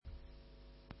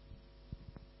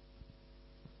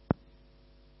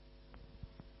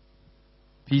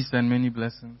Peace and many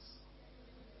blessings.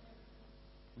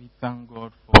 We thank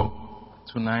God for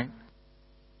tonight.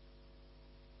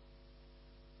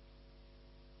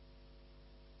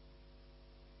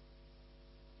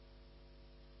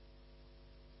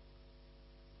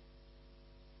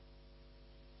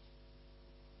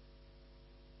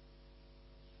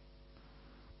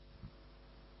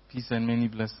 Peace and many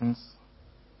blessings.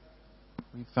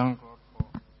 We thank God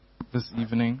for this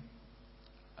evening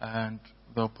and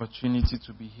the opportunity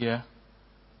to be here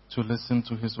to listen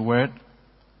to His word.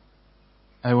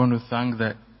 I want to thank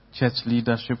the church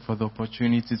leadership for the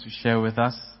opportunity to share with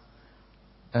us.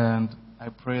 And I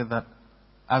pray that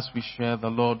as we share, the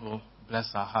Lord will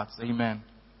bless our hearts. Amen.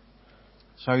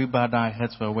 Shall we bow down our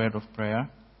heads for a word of prayer?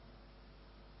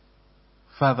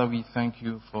 Father, we thank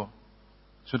you for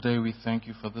today. We thank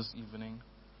you for this evening.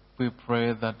 We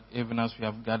pray that even as we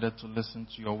have gathered to listen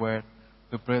to your word,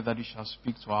 we pray that you shall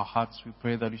speak to our hearts. We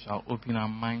pray that you shall open our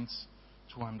minds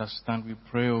to understand. We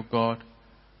pray, O God,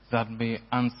 that may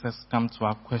answers come to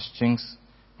our questions,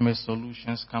 may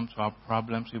solutions come to our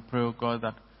problems. We pray, O God,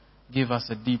 that give us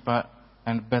a deeper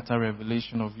and better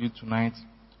revelation of you tonight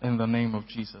in the name of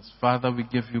Jesus. Father, we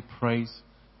give you praise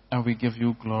and we give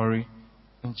you glory.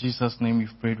 In Jesus' name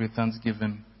we've prayed with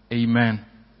thanksgiving. Amen.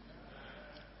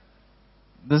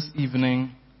 This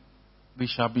evening we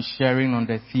shall be sharing on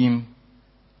the theme,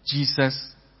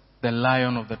 Jesus, the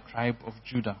Lion of the tribe of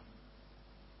Judah.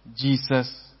 Jesus,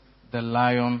 the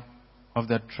Lion of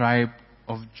the tribe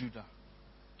of Judah.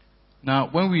 Now,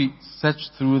 when we search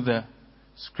through the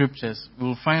scriptures, we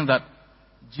will find that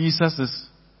Jesus is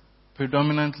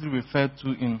predominantly referred to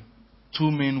in two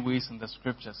main ways in the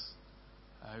scriptures.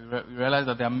 We realize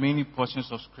that there are many portions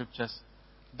of scriptures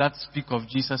that speak of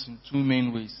Jesus in two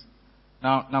main ways.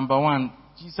 Now, number one,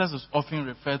 Jesus is often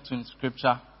referred to in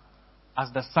scripture as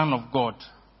the Son of God.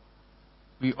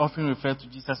 We often refer to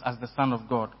Jesus as the Son of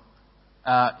God.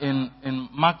 In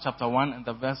Mark chapter 1 and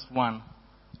the verse 1,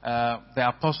 the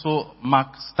apostle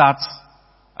Mark starts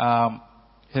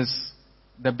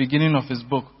the beginning of his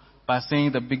book by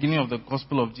saying the beginning of the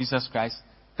gospel of Jesus Christ,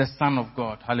 the Son of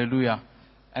God. Hallelujah.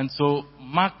 And so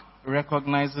Mark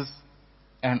recognizes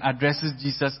and addresses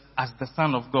Jesus as the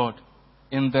Son of God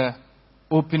in the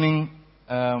opening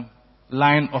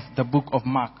line of the book of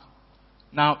Mark.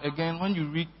 Now, again, when you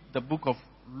read the book of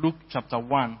Luke chapter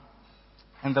 1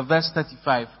 and the verse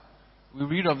 35, we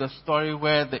read of the story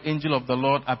where the angel of the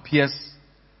Lord appears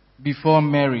before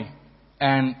Mary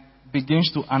and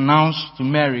begins to announce to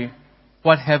Mary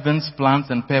what heaven's plans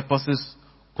and purposes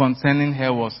concerning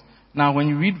her was. Now, when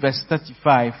you read verse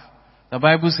 35, the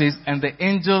Bible says, "And the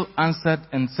angel answered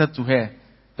and said to her,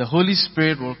 the Holy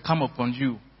Spirit will come upon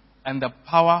you, and the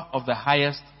power of the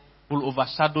highest will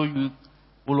overshadow you.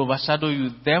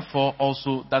 Therefore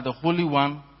also that the Holy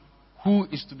One who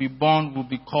is to be born will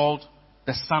be called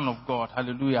the Son of God."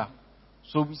 Hallelujah.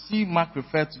 So we see Mark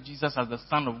refer to Jesus as the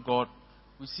Son of God.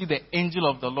 We see the angel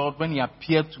of the Lord, when he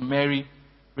appeared to Mary,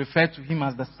 refer to him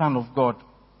as the Son of God.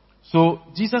 So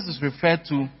Jesus is referred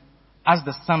to as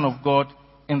the Son of God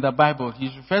in the Bible. He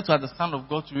is referred to as the Son of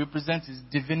God to represent his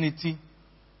divinity,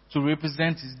 to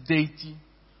represent his deity,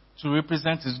 to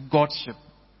represent his godship.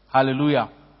 Hallelujah.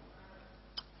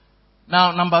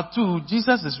 Now, number two,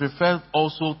 Jesus is referred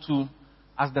also to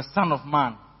as the Son of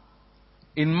Man.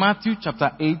 In Matthew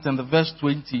chapter 8 and the verse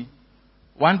 20,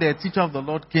 one day a teacher of the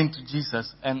Lord came to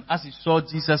Jesus, and as he saw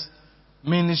Jesus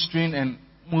ministering and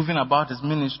moving about his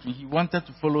ministry, he wanted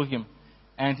to follow him.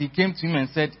 And he came to him and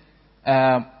said,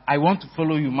 "I want to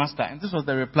follow you, Master." And this was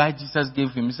the reply Jesus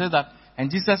gave him. He said that, and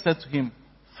Jesus said to him,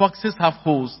 "Foxes have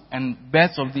holes and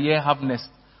birds of the air have nests,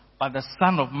 but the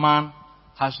Son of Man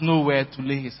has nowhere to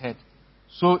lay his head."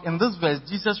 So in this verse,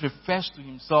 Jesus refers to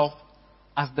himself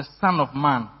as the Son of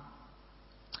Man.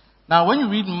 Now when you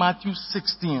read Matthew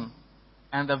 16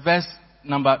 and the verse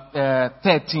number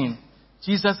 13,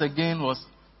 Jesus again was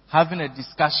having a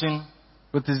discussion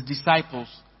with his disciples,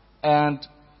 and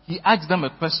he asked them a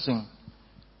question.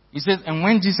 He says, "And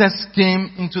when Jesus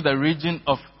came into the region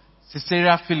of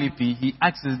Caesarea Philippi, he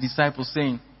asked his disciples,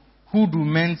 saying, 'Who do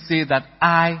men say that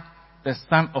I, the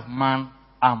Son of Man,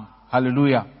 am?'"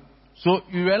 Hallelujah. So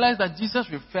you realize that Jesus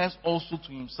refers also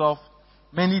to himself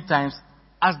many times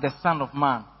as the Son of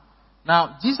Man.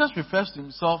 Now, Jesus refers to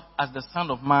himself as the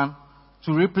Son of Man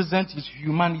to represent his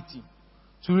humanity,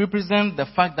 to represent the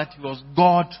fact that he was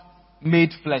God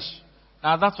made flesh.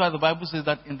 Now, that's why the Bible says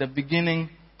that in the beginning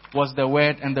was the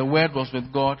Word, and the Word was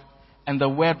with God, and the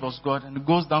Word was God. And it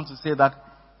goes down to say that,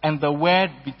 and the Word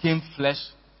became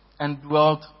flesh and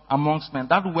dwelt amongst men.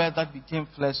 That Word that became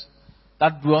flesh,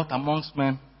 that dwelt amongst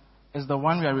men, is the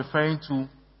one we are referring to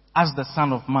as the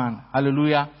Son of Man.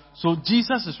 Hallelujah. So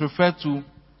Jesus is referred to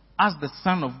as the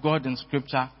Son of God in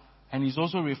Scripture, and he's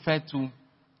also referred to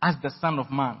as the Son of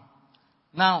Man.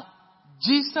 Now,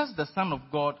 Jesus, the Son of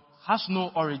God, has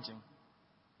no origin.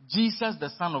 Jesus, the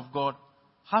Son of God,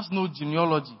 has no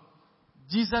genealogy.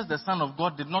 Jesus, the Son of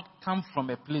God, did not come from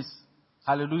a place.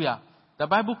 Hallelujah. The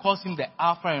Bible calls him the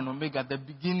Alpha and Omega, the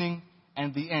beginning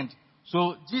and the end.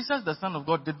 So, Jesus, the Son of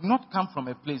God, did not come from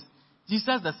a place.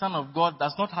 Jesus, the Son of God,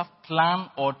 does not have clan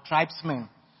or tribesmen.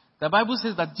 The Bible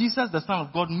says that Jesus, the Son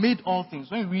of God, made all things.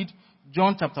 When you read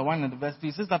John chapter 1 and verse 3,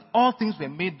 it says that all things were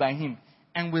made by him,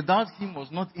 and without him was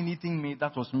not anything made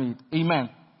that was made. Amen.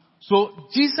 So,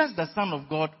 Jesus, the Son of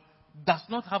God, does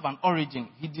not have an origin.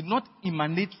 He did not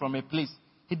emanate from a place.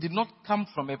 He did not come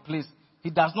from a place. He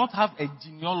does not have a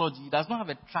genealogy. He does not have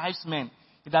a tribesman.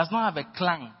 He does not have a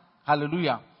clan.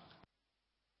 Hallelujah.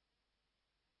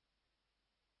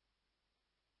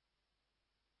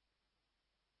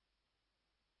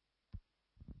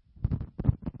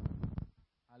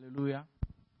 Hallelujah.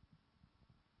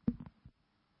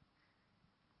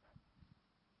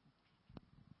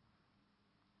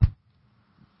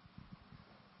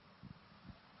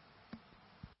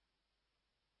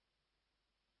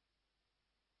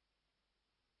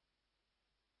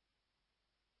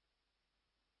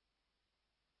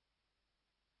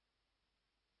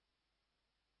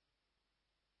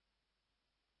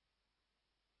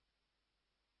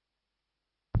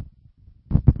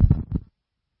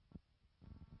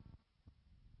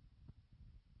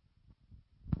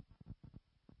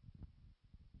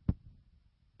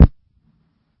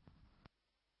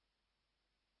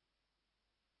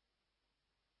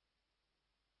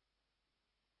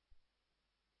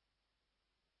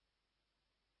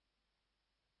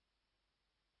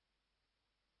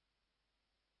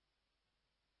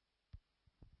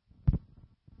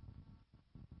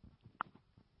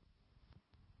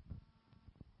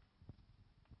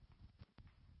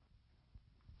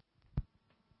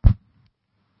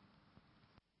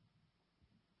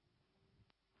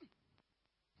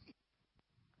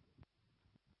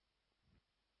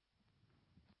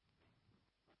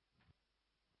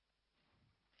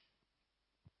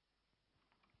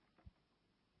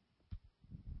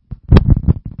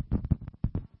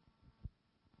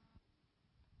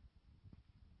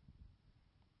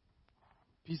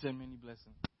 Peace and many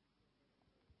blessings.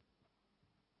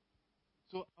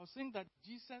 So I was saying that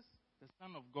Jesus, the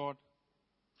Son of God,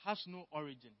 has no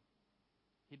origin.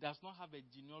 He does not have a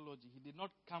genealogy. He did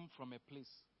not come from a place.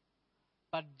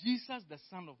 But Jesus, the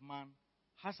Son of Man,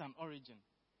 has an origin.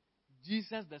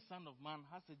 Jesus, the Son of Man,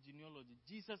 has a genealogy.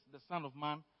 Jesus, the Son of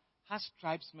Man, has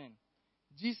tribesmen.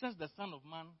 Jesus, the Son of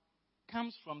Man,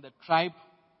 comes from the tribe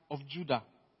of Judah.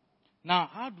 Now,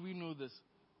 how do we know this?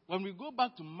 When we go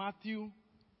back to Matthew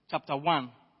chapter 1,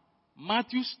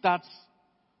 Matthew starts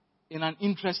in an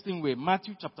interesting way.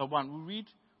 Matthew chapter 1, we read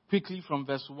quickly from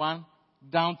verse 1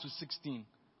 down to 16.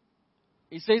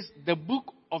 It says, the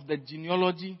book of the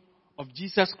genealogy of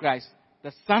Jesus Christ,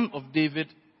 the son of David,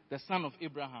 the son of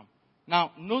Abraham.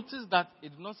 Now, notice that it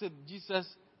did not say Jesus,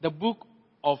 the book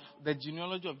of the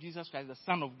genealogy of Jesus Christ, the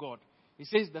son of God. It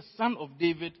says the son of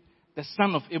David, the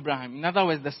son of Abraham. In other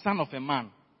words, the son of a man.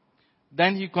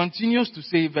 Then he continues to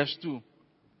say, verse 2.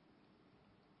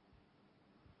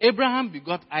 Abraham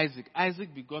begot Isaac.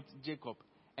 Isaac begot Jacob.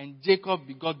 And Jacob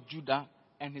begot Judah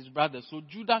and his brothers. So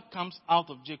Judah comes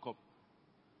out of Jacob.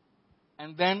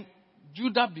 And then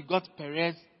Judah begot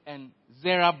Perez and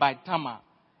Zerah by Tamar.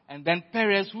 And then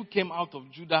Perez, who came out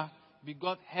of Judah,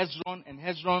 begot Hezron, and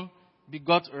Hezron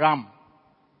begot Ram.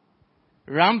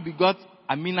 Ram begot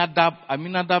Aminadab.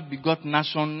 Aminadab begot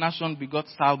Nashon. Nashon begot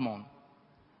Salmon.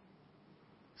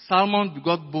 Salmon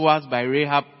begot Boaz by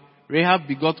Rahab. Rahab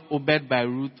begot Obed by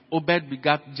Ruth. Obed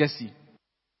begot Jesse.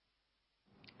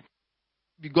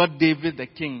 Begot David the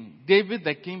king. David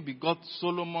the king begot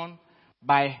Solomon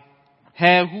by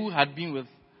her who had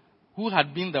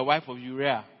been the wife of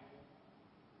Uriah.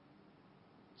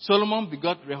 Solomon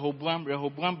begot Rehoboam.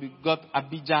 Rehoboam begot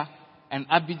Abijah, and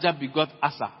Abijah begot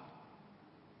Asa.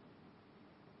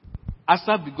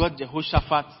 Asa begot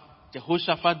Jehoshaphat.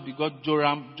 Jehoshaphat begot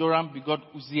Joram. Joram begot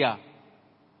Uzziah.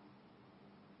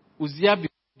 Uzziah begot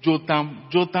Jotham.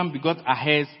 Jotham begot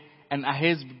Ahaz, and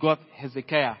Ahaz begot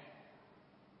Hezekiah.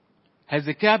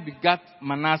 Hezekiah begot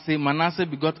Manasseh. Manasseh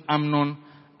begot Amnon.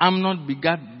 Amnon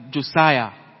begot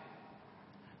Josiah.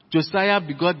 Josiah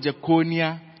begot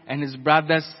Jeconiah and his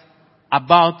brothers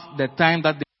about the time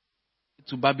that they went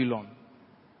to Babylon.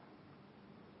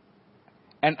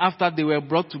 And after they were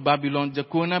brought to Babylon,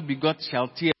 Jeconiah begot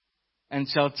Shealtiel, and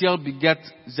Shealtiel begot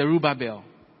Zerubbabel.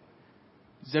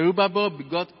 Zerubbabel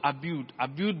begot Abiud.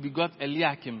 Abiud begot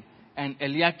Eliakim. And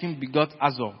Eliakim begot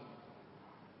Azor.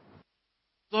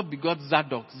 Azor begot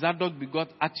Zadok. Zadok begot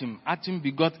Achim. Achim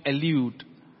begot Eliud.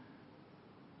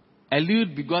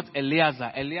 Eliud begot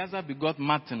Eleazar. Eleazar begot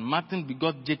Martin. Martin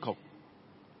begot Jacob.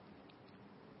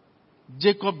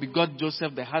 Jacob begot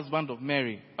Joseph, the husband of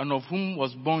Mary, and of whom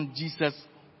was born Jesus,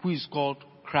 who is called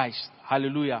Christ.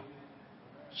 Hallelujah.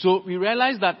 So we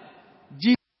realize that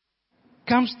Jesus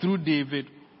comes through David,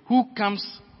 who comes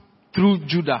through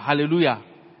Judah. Hallelujah.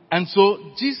 And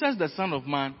so Jesus, the Son of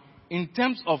Man, in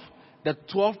terms of the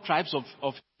 12 tribes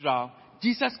of Israel,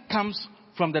 Jesus comes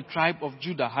from the tribe of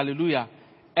Judah. Hallelujah.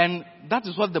 And that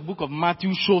is what the book of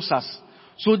Matthew shows us.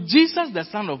 So Jesus, the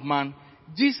Son of Man,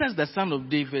 Jesus, the Son of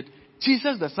David,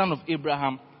 Jesus, the son of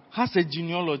Abraham, has a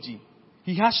genealogy.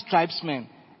 He has tribesmen.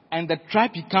 And the tribe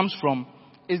he comes from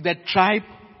is the tribe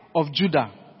of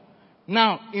Judah.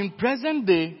 Now, in present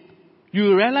day,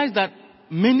 you realize that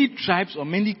many tribes or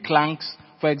many clans,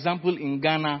 for example, in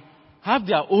Ghana, have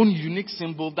their own unique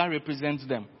symbol that represents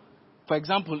them. For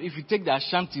example, if you take the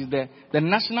Ashantis, the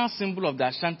national symbol of the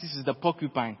Ashantis is the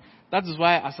porcupine. That is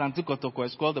why Asante Kotoko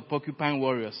is called the Porcupine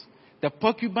Warriors. The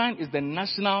porcupine is the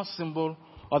national symbol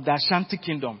of the Ashanti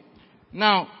kingdom.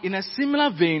 Now, in a similar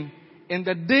vein, in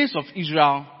the days of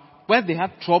Israel, where they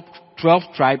had 12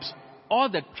 tribes, all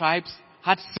the tribes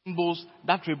had symbols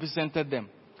that represented them.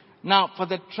 Now, for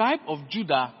the tribe of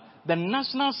Judah, the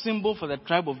national symbol for the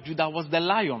tribe of Judah was the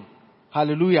lion.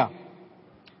 Hallelujah.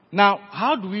 Now,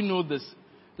 how do we know this?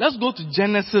 Let's go to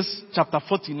Genesis chapter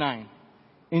 49.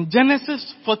 In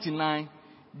Genesis 49,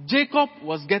 Jacob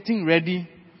was getting ready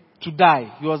to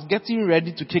die. He was getting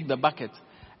ready to kick the bucket.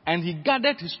 And he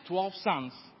gathered his 12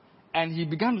 sons and he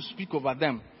began to speak over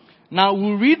them. Now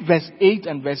we'll read verse 8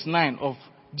 and verse 9 of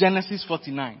Genesis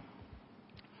 49.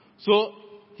 So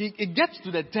it gets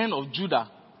to the turn of Judah,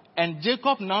 and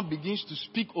Jacob now begins to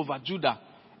speak over Judah.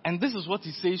 And this is what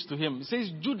he says to him. He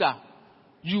says, Judah,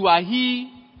 you are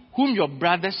he whom your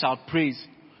brothers shall praise.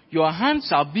 Your hand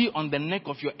shall be on the neck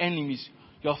of your enemies.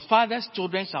 Your father's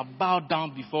children shall bow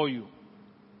down before you.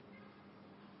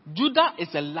 Judah is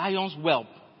a lion's whelp.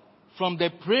 From the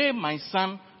prey, my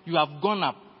son, you have gone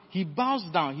up. He bows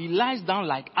down. He lies down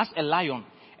like as a lion.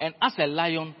 And as a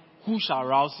lion, who shall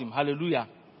rouse him? Hallelujah.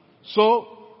 So,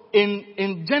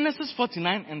 in Genesis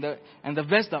 49 and the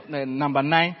verse number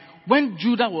 9,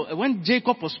 when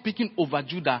Jacob was speaking over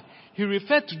Judah, he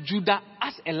referred to Judah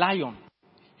as a lion.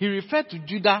 He referred to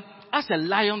Judah as a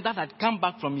lion that had come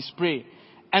back from his prey.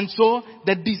 And so,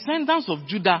 the descendants of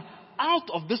Judah, out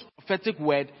of this prophetic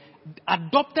word,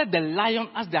 adopted the lion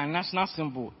as their national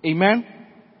symbol. Amen.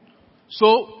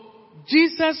 So,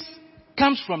 Jesus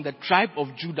comes from the tribe of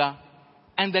Judah,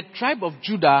 and the tribe of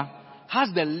Judah has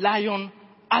the lion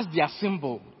as their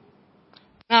symbol.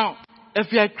 Now,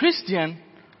 if you're a Christian,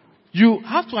 you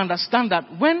have to understand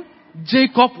that when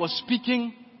Jacob was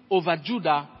speaking over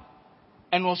Judah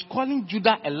and was calling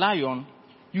Judah a lion,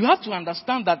 you have to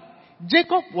understand that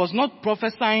Jacob was not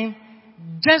prophesying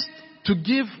just to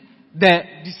give the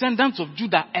descendants of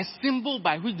Judah a symbol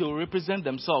by which they will represent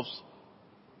themselves.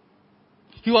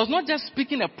 He was not just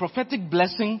speaking a prophetic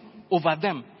blessing over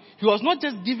them. He was not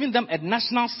just giving them a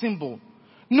national symbol.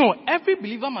 No, every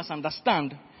believer must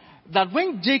understand that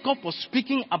when Jacob was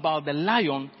speaking about the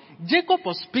lion, Jacob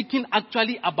was speaking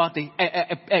actually about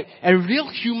a real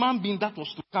human being that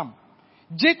was to come.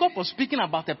 Jacob was speaking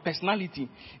about a personality.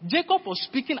 Jacob was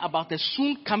speaking about a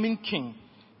soon coming king.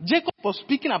 Jacob was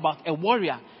speaking about a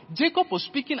warrior. Jacob was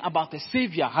speaking about a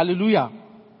savior. Hallelujah.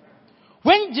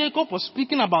 When Jacob was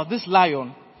speaking about this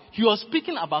lion, he was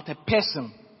speaking about a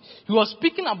person. He was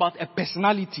speaking about a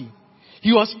personality.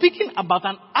 He was speaking about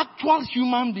an actual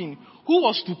human being who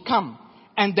was to come.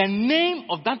 And the name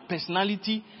of that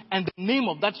personality and the name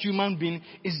of that human being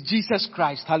is Jesus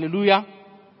Christ. Hallelujah.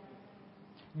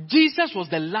 Jesus was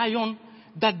the lion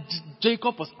that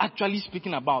Jacob was actually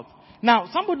speaking about. Now,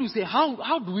 somebody will say,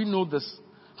 how do we know this?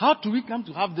 How do we come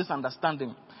to have this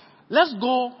understanding? Let's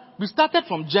go. We started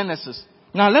from Genesis.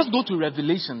 Now let's go to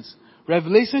Revelations.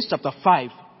 Revelations chapter 5.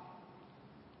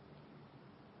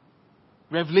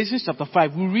 Revelations chapter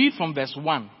 5. We read from verse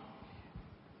 1.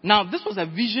 Now this was a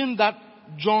vision that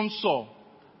John saw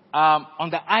on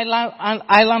the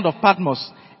island of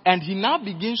Patmos. And he now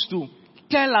begins to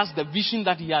tell us the vision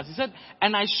that he has. He said,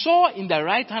 and I saw in the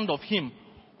right hand of him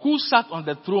who sat on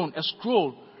the throne a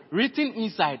scroll written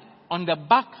inside on the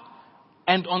back,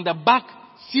 and on the back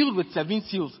sealed with 7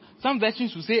 seals. Some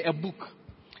versions will say a book.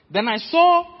 Then I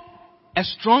saw a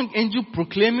strong angel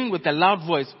proclaiming with a loud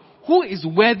voice, who is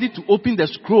worthy to open the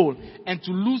scroll and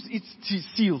to loose its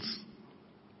seals?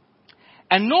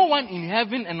 And no one in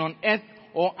heaven and on earth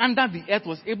or under the earth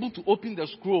was able to open the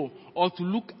scroll or to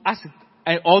look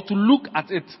at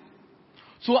it.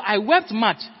 So I wept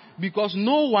much because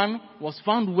no one was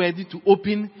found worthy to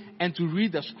open and to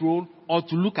read the scroll or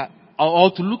to look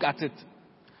at it.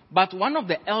 But one of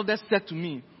the elders said to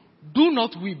me, "Do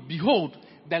not weep. Behold,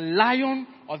 the Lion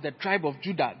of the tribe of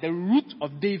Judah, the Root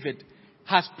of David,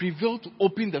 has prevailed to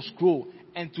open the scroll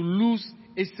and to loose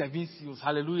its 7 seals."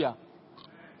 Hallelujah.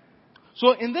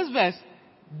 So in this verse,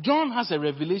 John has a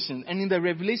revelation, and in the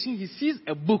revelation he sees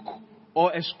a book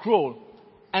or a scroll.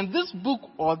 And this book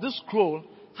or this scroll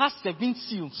has 7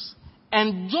 seals.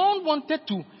 And John wanted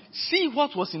to see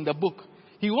what was in the book.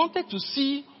 He wanted to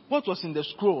see what was in the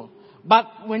scroll.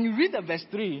 But when you read the verse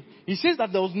 3, he says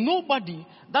that there was nobody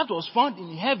that was found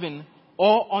in heaven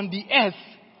or on the earth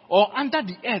or under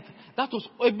the earth that was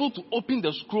able to open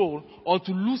the scroll or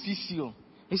to loose his seal.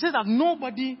 He says that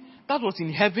nobody that was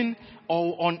in heaven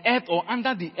or on earth or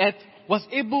under the earth was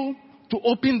able to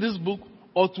open this book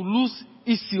or to loose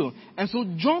his seal. And so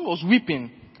John was weeping,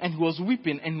 and he was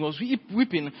weeping, and he was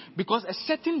weeping because a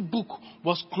certain book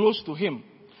was close to him.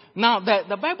 Now,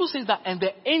 the Bible says that, and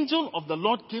the angel of the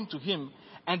Lord came to him,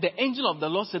 and the angel of the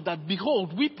Lord said that,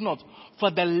 "Behold, weep not, for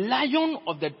the Lion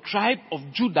of the tribe of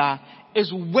Judah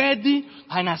is worthy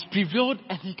and has prevailed,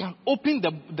 and he can open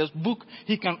the book,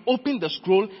 he can open the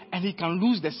scroll, and he can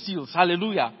loose the seals."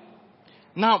 Hallelujah.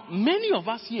 Now, many of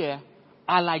us here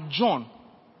are like John,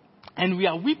 and we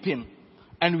are weeping,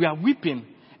 and we are weeping,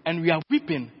 and we are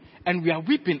weeping, and we are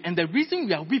weeping. And the reason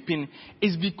we are weeping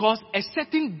is because a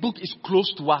certain book is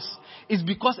close to us. It's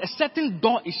because a certain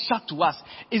door is shut to us.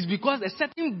 It's because a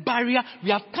certain barrier,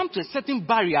 we have come to a certain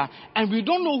barrier, and we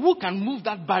don't know who can move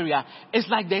that barrier. It's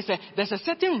like there's a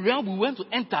certain realm we want to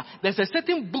enter. There's a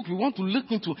certain book we want to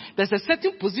look into. There's a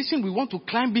certain position we want to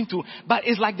climb into. But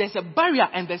it's like there's a barrier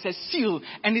and there's a seal,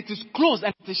 and it is closed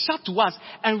and it is shut to us.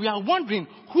 And we are wondering,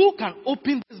 who can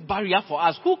open this barrier for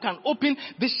us? Who can open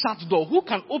this shut door? Who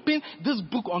can open this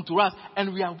book unto us?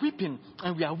 And we are weeping,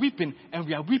 and we are weeping, and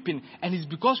we are weeping. And it's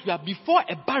because we are before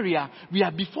a barrier, we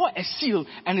are before a seal,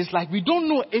 and it's like we don't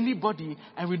know anybody,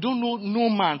 and we don't know no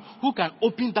man who can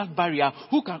open that barrier,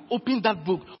 who can open that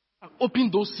book, who can open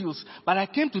those seals. But I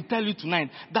came to tell you tonight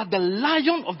that the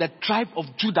Lion of the tribe of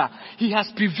Judah, he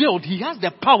has prevailed. He has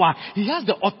the power. He has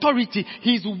the authority.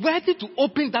 He is worthy to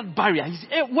open that barrier. He's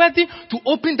worthy to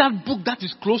open that book that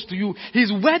is close to you. He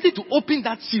is worthy to open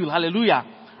that seal. Hallelujah.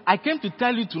 I came to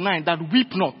tell you tonight that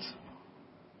weep not.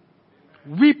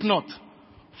 Weep not.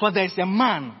 For there is a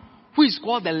man who is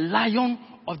called the Lion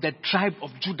of the tribe of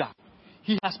Judah.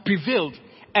 He has prevailed.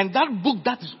 And that book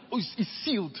that is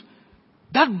sealed,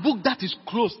 that book that is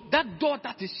closed, that door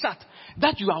that is shut,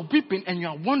 that you are weeping and you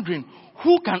are wondering,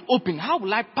 who can open? How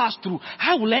will I pass through?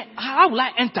 How will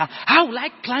I enter? How will I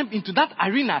climb into that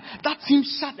arena that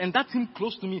seems shut and that seems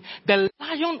close to me? The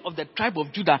Lion of the tribe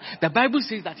of Judah, the Bible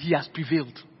says that he has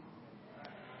prevailed.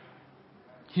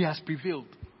 He has prevailed.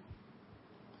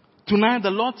 Tonight the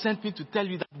Lord sent me to tell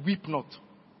you that weep not.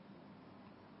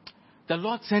 The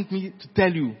Lord sent me to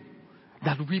tell you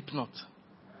that weep not.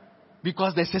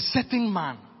 Because there's a certain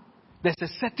man, there's a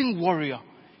certain warrior.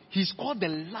 He's called the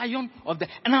Lion of the...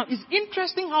 And now it's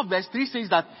interesting how verse 3 says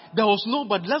that there was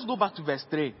nobody. Let's go back to verse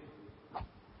 3.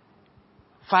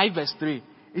 5 verse 3.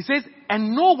 It says,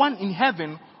 and no one in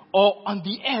heaven or on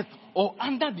the earth or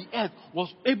under the earth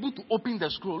was able to open the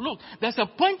scroll. Look, there's a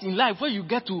point in life where you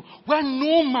get to where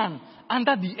no man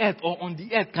under the earth or on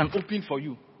the earth can open for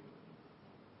you.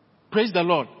 Praise the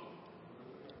Lord.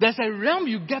 There's a realm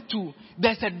you get to.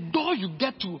 There's a door you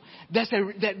get to. There's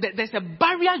a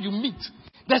barrier you meet.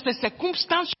 There's a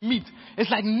circumstance you meet. It's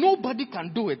like nobody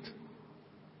can do it.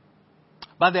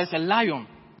 But there's a lion.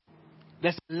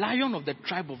 There's a Lion of the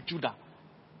tribe of Judah.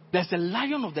 There's a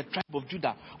Lion of the tribe of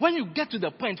Judah. When you get to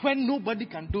the point where nobody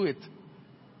can do it,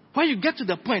 when you get to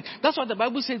the point, that's what the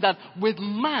Bible says, that with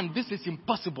man this is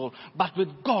impossible, but with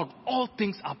God all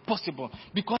things are possible.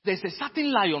 Because there's a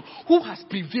certain lion who has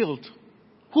prevailed,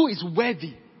 who is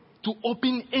worthy to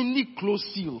open any closed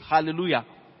seal. Hallelujah.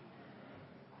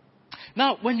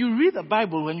 Now, when you read the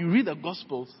Bible, when you read the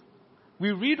Gospels,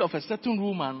 we read of a certain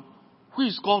woman who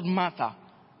is called Martha.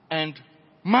 And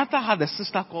Martha had a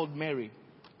sister called Mary.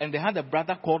 And they had a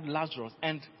brother called Lazarus.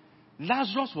 And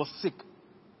Lazarus was sick.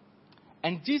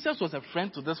 And Jesus was a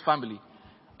friend to this family.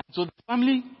 And so the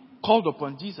family called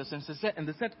upon Jesus and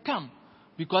they said, come,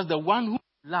 because the one who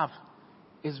you love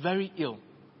is very ill.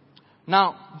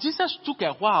 Now, Jesus took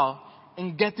a while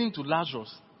in getting to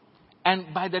Lazarus.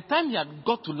 And by the time he had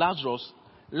got to Lazarus,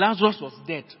 Lazarus was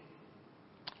dead.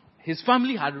 His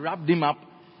family had wrapped him up.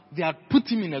 They had put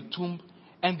him in a tomb.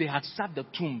 and they had shut the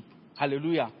tomb.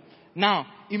 Hallelujah. Now,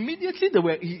 immediately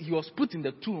he was put in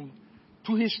the tomb.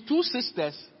 To his two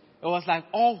sisters, it was like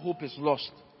all hope is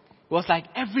lost. It was like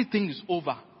everything is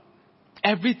over.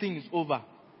 Everything is over.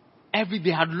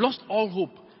 They had lost all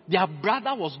hope. Their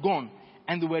brother was gone,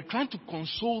 and they were trying to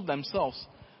console themselves,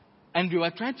 and they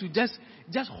were trying to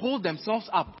just hold themselves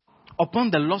up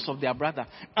upon the loss of their brother.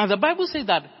 And the Bible says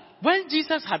that when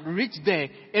Jesus had reached there,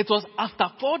 it was after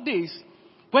 4 days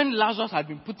when Lazarus had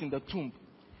been put in the tomb.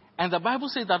 And the Bible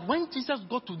says that when Jesus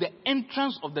got to the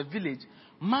entrance of the village,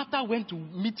 Martha went to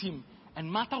meet him,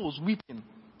 and Martha was weeping,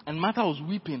 and Martha was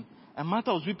weeping, and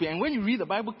Martha was weeping. And when you read the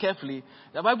Bible carefully,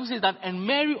 the Bible says that, and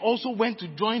Mary also went to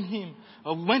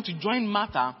join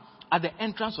Martha at the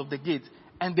entrance of the gate.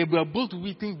 And they were both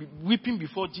weeping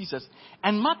before Jesus.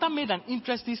 And Martha made an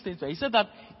interesting statement. He said that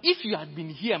if you had been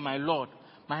here, my Lord,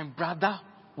 my brother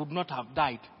would not have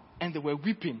died. And they were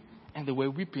weeping, and they were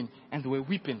weeping, and they were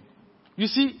weeping. You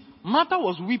see, Martha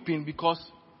was weeping because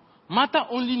Martha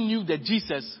only knew the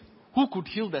Jesus who could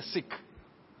heal the sick.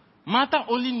 Martha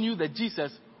only knew the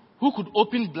Jesus who could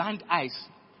open blind eyes,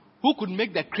 who could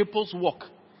make the cripples walk.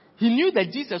 He knew the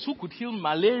Jesus who could heal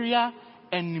malaria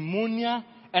and pneumonia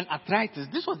and arthritis.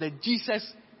 This was the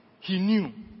Jesus he knew.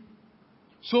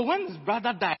 So when his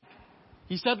brother died,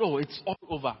 he said, oh, it's all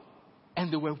over.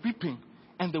 And they were weeping,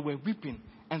 and they were weeping,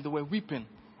 and they were weeping,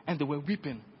 and they were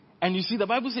weeping. And you see, the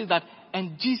Bible says that,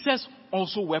 and Jesus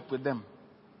also wept with them.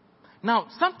 Now,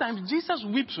 sometimes Jesus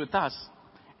weeps with us,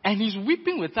 and he's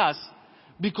weeping with us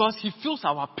because he feels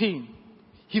our pain.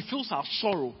 He feels our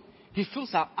sorrow. He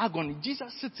feels our agony.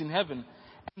 Jesus sits in heaven.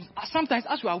 And sometimes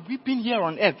as we are weeping here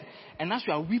on earth, and as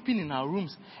we are weeping in our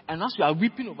rooms, and as we are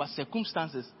weeping over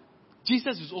circumstances,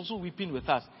 Jesus is also weeping with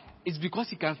us. It's because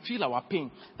he can feel our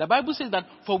pain. The Bible says that,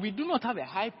 for we do not have a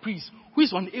high priest who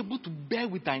is unable to bear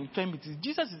with our infirmities.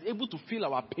 Jesus is able to feel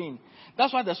our pain.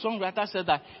 That's why the songwriter said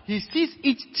that he sees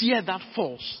each tear that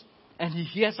falls, and he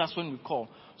hears us when we call.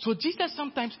 So Jesus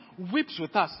sometimes weeps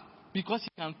with us because he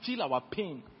can feel our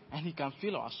pain, and he can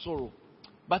feel our sorrow.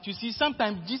 But you see,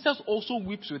 sometimes Jesus also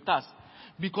weeps with us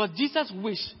because Jesus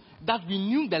wished that we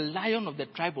knew the Lion of the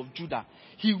tribe of Judah.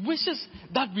 He wishes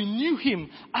that we knew him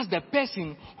as the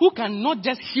person who can not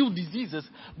just heal diseases,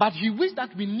 but he wished that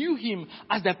we knew him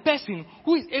as the person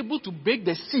who is able to break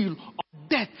the seal of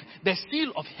death, the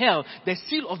seal of hell, the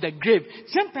seal of the grave.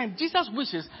 Sometimes Jesus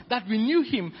wishes that we knew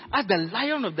him as the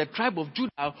Lion of the tribe of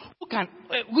Judah,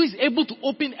 who is able to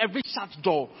open every shut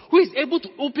door, who is able to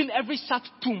open every shut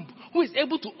tomb, who is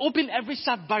able to open every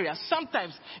shut barrier.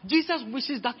 Sometimes Jesus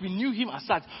wishes that we knew him as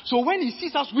such. So when he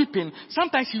sees us weeping,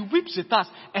 sometimes he weeps with us,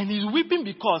 and he's weeping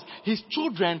because his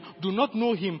children do not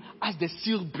know him as the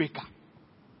seal breaker.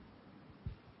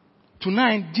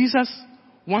 Tonight, Jesus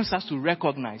wants us to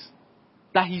recognize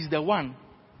that he's the one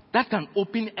that can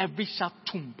open every shut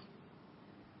tomb,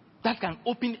 that can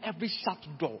open every shut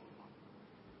door.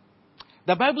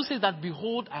 The Bible says that,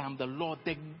 behold, I am the Lord,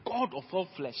 the God of all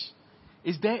flesh.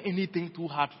 Is there anything too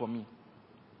hard for me?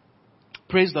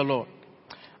 Praise the Lord.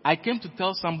 I came to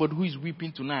tell somebody who is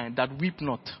weeping tonight that weep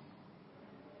not.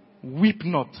 Weep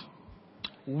not.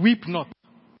 Weep not.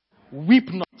 Weep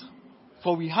not.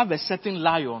 For we have a certain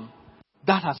Lion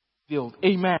that has prevailed.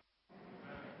 Amen.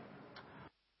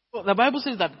 So the Bible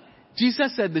says that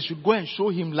Jesus said they should go and show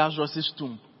him Lazarus'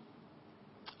 tomb.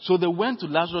 So they went to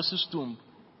Lazarus' tomb,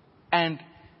 and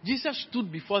Jesus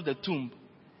stood before the tomb,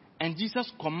 and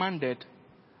Jesus commanded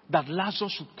that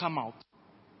Lazarus should come out.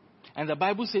 And the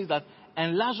Bible says that,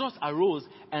 and Lazarus arose,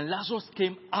 and Lazarus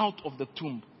came out of the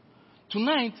tomb.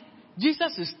 Tonight,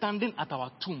 Jesus is standing at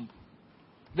our tomb.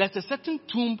 There's a certain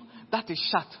tomb that is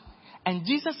shut, and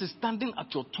Jesus is standing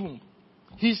at your tomb.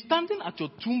 He's standing at your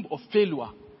tomb of failure.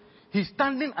 He's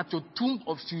standing at your tomb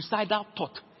of suicidal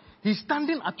thought. He's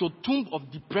standing at your tomb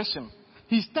of depression.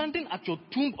 He's standing at your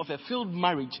tomb of a failed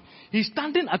marriage. He's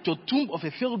standing at your tomb of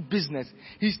a failed business.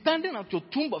 He's standing at your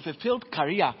tomb of a failed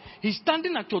career. He's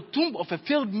standing at your tomb of a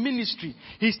failed ministry.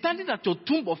 He's standing at your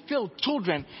tomb of failed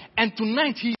children. And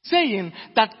tonight he's saying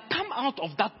that come out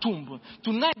of that tomb.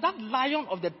 Tonight that Lion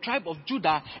of the tribe of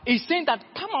Judah is saying that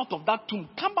come out of that tomb.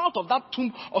 Come out of that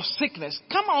tomb of sickness.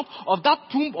 Come out of that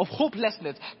tomb of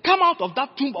hopelessness. Come out of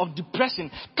that tomb of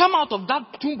depression. Come out of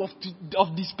that tomb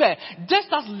of despair. Just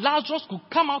as Lazarus could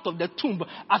come out of the tomb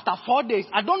after 4 days.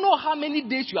 I don't know how many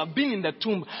days you have been in the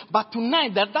tomb, but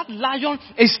tonight that Lion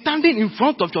is standing in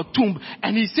front of your tomb,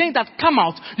 and he's saying that come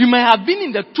out. You may have been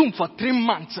in the tomb for 3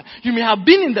 months. You may have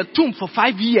been in the tomb for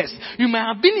 5 years. You may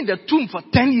have been in the tomb for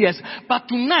 10 years. But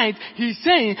tonight he's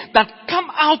saying that come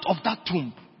out of that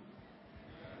tomb.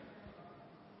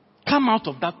 Come out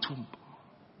of that tomb.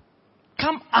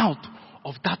 Come out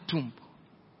of that tomb.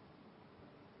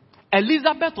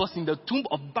 Elizabeth was in the tomb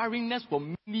of barrenness for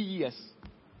many years.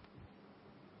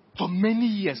 For many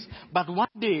years. But one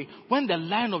day, when the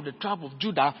Lion of the tribe of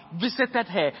Judah visited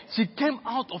her, she came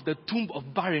out of the tomb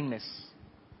of barrenness.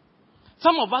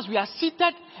 Some of us, we are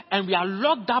seated and we are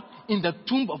locked up in the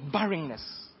tomb of barrenness.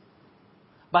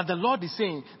 But the Lord is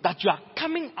saying that you are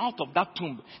coming out of that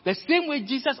tomb. The same way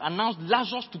Jesus announced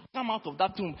Lazarus to come out of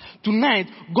that tomb. Tonight,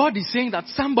 God is saying that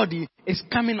somebody is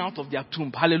coming out of their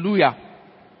tomb. Hallelujah.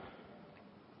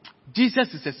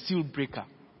 Jesus is a seal breaker.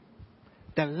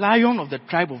 The Lion of the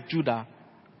tribe of Judah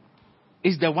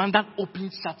is the one that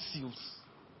opens shut seals.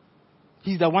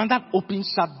 He's the one that opens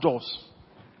shut doors.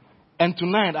 And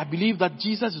tonight, I believe that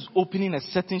Jesus is opening a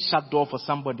certain shut door for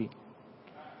somebody.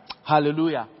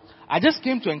 Hallelujah. I just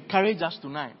came to encourage us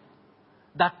tonight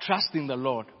that trust in the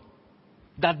Lord,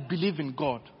 that believe in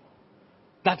God,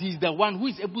 that He's the one who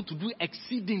is able to do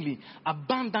exceedingly,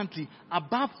 abundantly,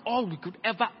 above all we could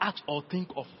ever ask or think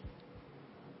of.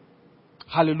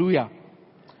 Hallelujah.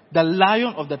 The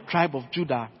Lion of the tribe of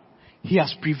Judah, He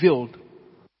has prevailed.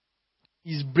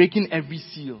 He's breaking every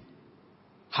seal.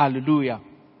 Hallelujah.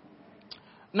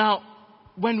 Now,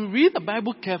 when we read the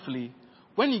Bible carefully,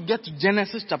 when you get to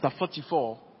Genesis chapter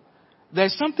 44,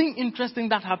 there's something interesting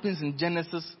that happens in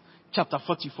Genesis chapter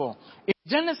 44. In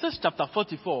Genesis chapter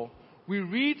 44, we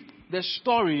read the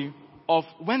story of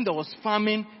when there was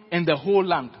famine in the whole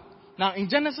land. Now, in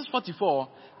Genesis 44,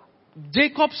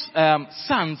 Jacob's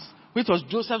sons, which was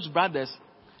Joseph's brothers,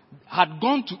 had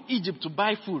gone to Egypt to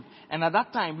buy food. And at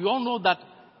that time, we all know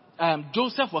that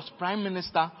Joseph was prime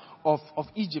minister of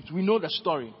Egypt. We know the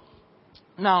story.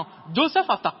 Now, Joseph,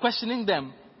 after questioning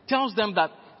them, tells them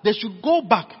that they should go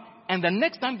back. And the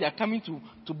next time they are coming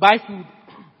to buy food,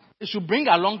 they should bring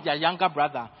along their younger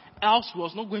brother. Else he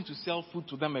was not going to sell food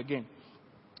to them again.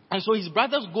 And so his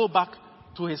brothers go back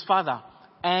to his father.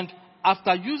 And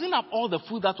after using up all the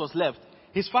food that was left,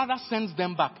 his father sends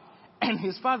them back. And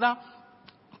his father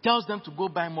tells them to go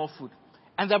buy more food.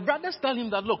 And the brothers tell him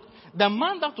that, look, the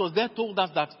man that was there told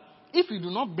us that if we do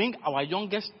not bring our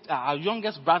youngest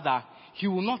brother, he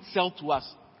will not sell to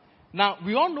us. Now,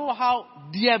 we all know how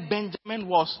dear Benjamin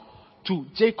was to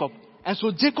Jacob. And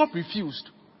so Jacob refused.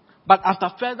 But after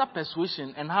further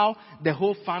persuasion and how the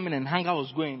whole famine and hunger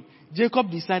was going, Jacob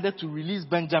decided to release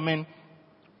Benjamin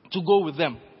to go with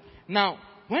them. Now,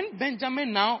 when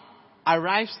Benjamin now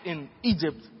arrives in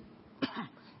Egypt,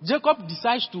 Jacob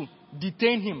decides to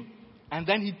detain him. And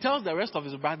then he tells the rest of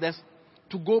his brothers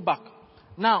to go back.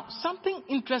 Now, something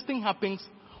interesting happens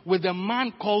with a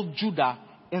man called Judah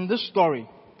in this story.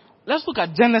 Let's look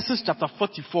at Genesis chapter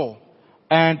 44.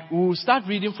 And we'll start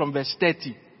reading from verse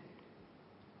 30.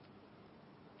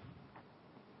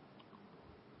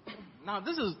 Now,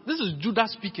 this is Judah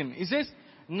speaking. He says,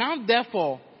 now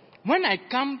therefore, when I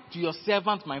come to your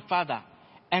servant my father,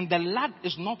 and the lad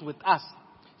is not with us,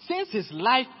 since his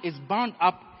life is bound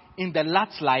up in the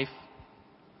lad's life,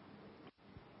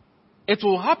 it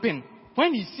will happen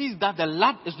when he sees that the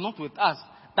lad is not with us,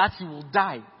 that he will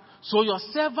die. So your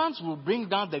servants will bring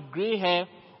down the gray hair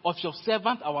of your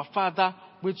servant our father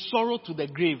with sorrow to the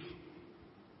grave.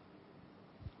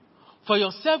 For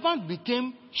your servant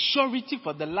became surety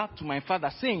for the lad to my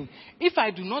father, saying, if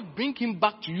I do not bring him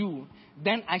back to you,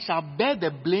 then I shall bear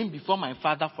the blame before my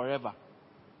father forever.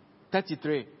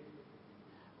 33.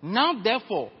 Now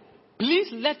therefore, please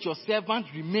let your servant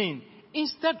remain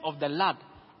instead of the lad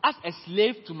as a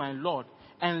slave to my Lord,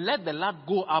 and let the lad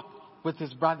go up with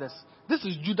his brothers. This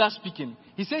is Judah speaking.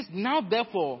 He says, now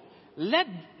therefore, let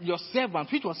your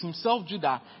servant, which was himself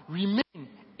Judah, remain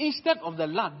instead of the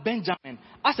lad Benjamin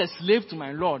as a slave to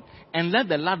my Lord, and let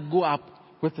the lad go up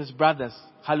with his brothers.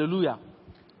 Hallelujah.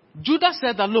 Judah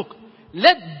said that, look,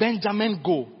 let Benjamin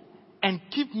go and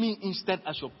keep me instead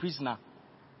as your prisoner.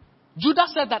 Judah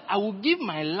said that I will give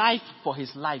my life for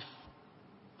his life.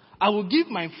 I will give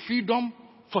my freedom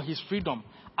for his freedom.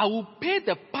 I will pay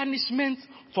the punishment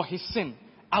for his sin.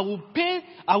 I will pay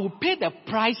the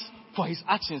price for his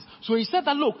actions. So he said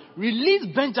that, look, release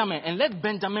Benjamin and let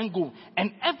Benjamin go.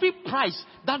 And every price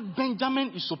that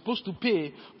Benjamin is supposed to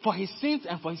pay for his sins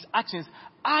and for his actions,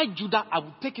 I, Judah, I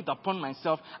will take it upon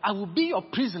myself. I will be your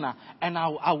prisoner, and I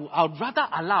would rather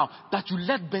allow that you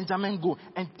let Benjamin go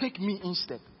and take me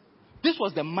instead. This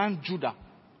was the man Judah.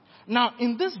 Now,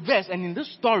 in this verse and in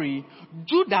this story,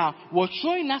 Judah was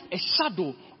showing us a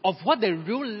shadow of what the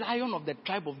real Lion of the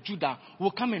tribe of Judah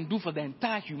will come and do for the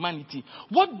entire humanity.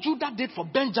 What Judah did for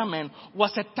Benjamin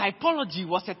was a typology,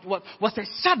 was a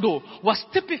shadow, was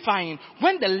typifying.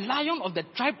 When the Lion of the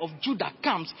tribe of Judah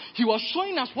comes, he was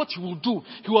showing us what he will do.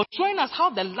 He was showing us how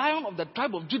the Lion of the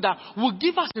tribe of Judah will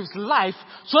give us his life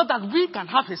so that we can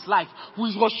have his life. He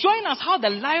was showing us how the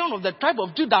Lion of the tribe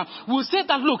of Judah will say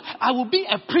that, look, I will be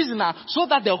a prisoner so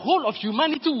that the whole of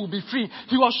humanity will be free.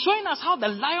 He was showing us how the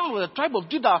Lion of the tribe of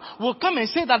Judah will come and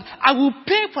say that I will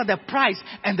pay for the price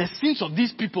and the sins of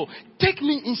these people. Take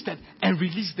me instead and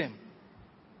release them.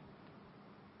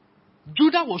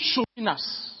 Judah was showing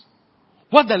us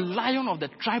what the Lion of the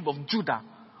tribe of Judah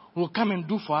will come and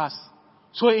do for us.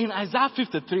 So in Isaiah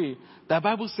 53, the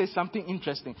Bible says something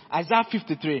interesting. Isaiah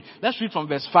 53, let's read from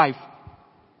verse 5.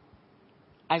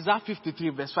 Isaiah 53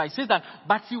 verse 5 says that,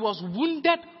 but he was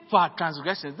wounded for our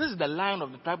transgressions. This is the Lion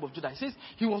of the tribe of Judah. It says,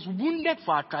 he was wounded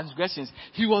for our transgressions.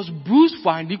 He was bruised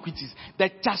for our iniquities. The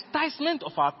chastisement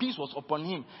of our peace was upon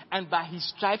him, and by his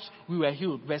stripes we were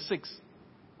healed. Verse 6.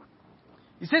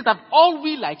 It says that all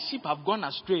we like sheep have gone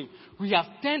astray. We have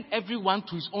turned everyone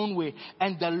to his own way,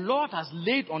 and the Lord has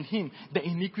laid on him the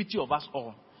iniquity of us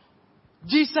all.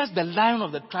 Jesus, the Lion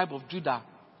of the tribe of Judah,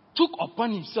 took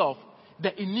upon himself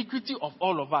the iniquity of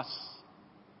all of us.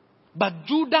 But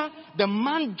Judah, the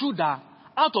man Judah,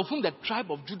 out of whom the tribe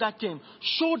of Judah came,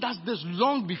 showed us this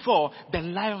long before the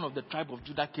Lion of the tribe of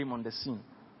Judah came on the scene.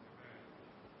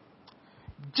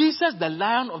 Jesus, the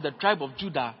Lion of the tribe of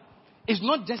Judah, is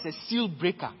not just a seal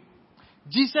breaker.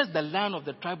 Jesus, the Lion of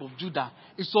the tribe of Judah,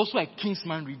 is also a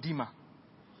kinsman redeemer.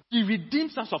 He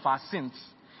redeems us of our sins.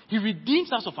 He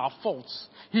redeems us of our faults.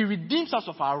 He redeems us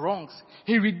of our wrongs.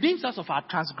 He redeems us of our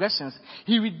transgressions.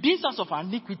 He redeems us of our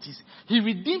iniquities. He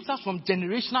redeems us from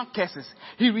generational curses.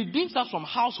 He redeems us from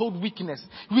household wickedness.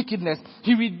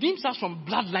 He redeems us from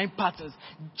bloodline patterns.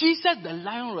 Jesus, the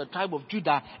Lion of the tribe of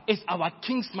Judah, is our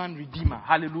kinsman redeemer.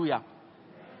 Hallelujah.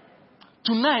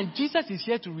 Tonight, Jesus is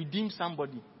here to redeem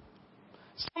somebody.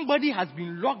 Somebody has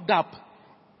been locked up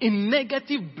in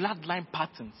negative bloodline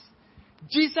patterns.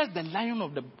 Jesus, the Lion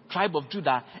of the tribe of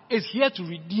Judah, is here to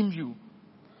redeem you.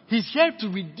 He's here to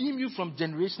redeem you from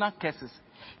generational curses.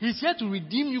 He's here to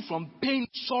redeem you from pain,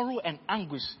 sorrow, and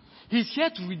anguish. He's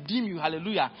here to redeem you.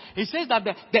 Hallelujah. He says that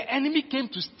the enemy came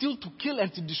to steal, to kill,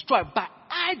 and to destroy. But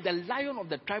I, the Lion of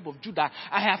the tribe of Judah,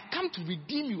 I have come to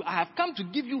redeem you. I have come to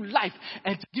give you life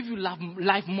and to give you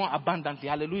life more abundantly.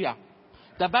 Hallelujah.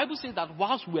 The Bible says that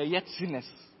whilst we were yet sinners,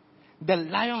 the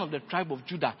Lion of the tribe of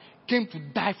Judah came to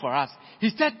die for us. He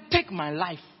said, take my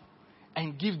life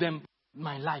and give them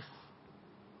my life.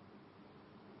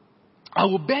 I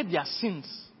will bear their sins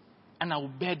and I will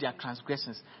bear their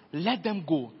transgressions. Let them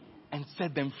go and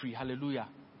set them free. Hallelujah.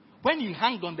 When he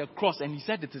hung on the cross and he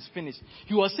said it is finished,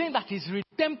 he was saying that his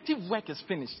redemptive work is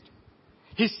finished.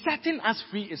 His setting us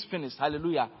free is finished.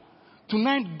 Hallelujah.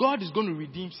 Tonight, God is going to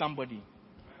redeem somebody.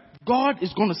 God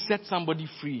is going to set somebody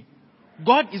free.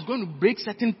 God is going to break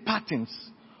certain patterns.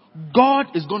 God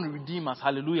is going to redeem us.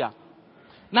 Hallelujah.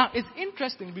 Now, it's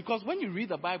interesting because when you read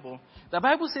the Bible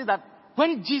says that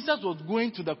when Jesus was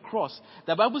going to the cross,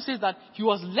 the Bible says that he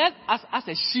was led as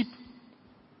a sheep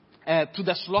to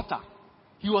the slaughter.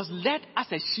 He was led as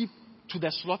a sheep to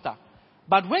the slaughter.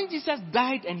 But when Jesus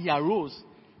died and he arose,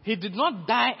 he did not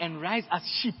die and rise as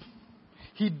sheep.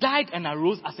 He died and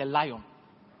arose as a lion.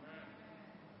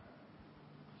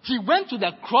 He went to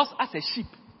the cross as a sheep,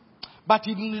 but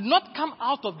he did not come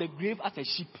out of the grave as a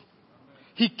sheep.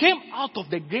 He came out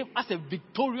of the grave as a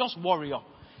victorious warrior.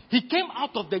 He came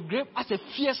out of the grave as a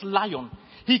fierce lion.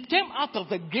 He came out of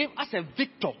the grave as a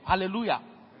victor. Hallelujah.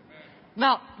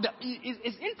 Now,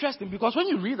 it's interesting because when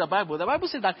you read the Bible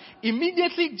says that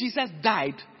immediately Jesus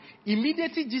died.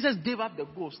 Immediately Jesus gave up the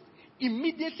ghost.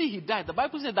 Immediately he died. The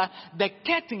Bible said that the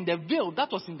curtain, the veil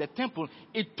that was in the temple,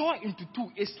 it tore into two.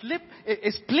 It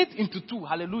split into two.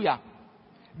 Hallelujah.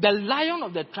 The Lion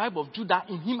of the tribe of Judah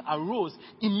in him arose.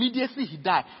 Immediately he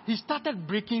died. He started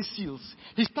breaking seals.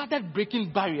 He started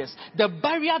breaking barriers. The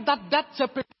barrier that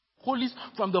separated holies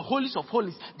from the holies of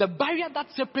holies. The barrier that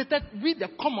separated we the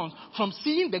commons from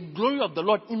seeing the glory of the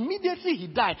Lord. Immediately he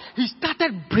died. He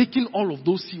started breaking all of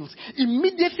those seals.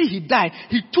 Immediately he died.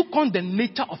 He took on the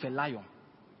nature of a lion.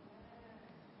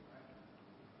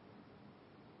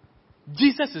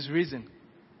 Jesus is risen.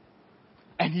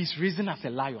 And he's risen as a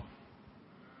lion.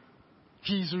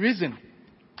 He is risen.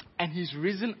 And he's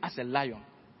risen as a lion.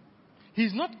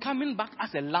 He's not coming back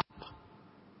as a lamb.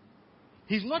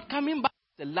 He's not coming back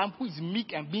as a lamb who is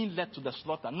meek and being led to the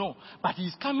slaughter. No. But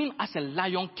he's coming as a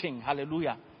lion king.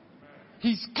 Hallelujah.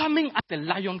 He's coming as a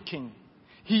lion king.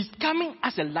 He's coming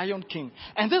as a lion king.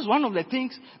 And this is one of the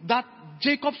things that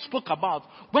Jacob spoke about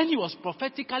when he was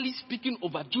prophetically speaking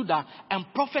over Judah and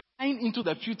prophesying into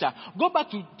the future. Go back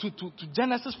to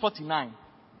Genesis 49.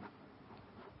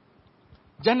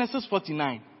 Genesis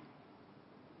 49.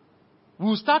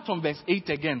 We'll start from verse 8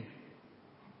 again.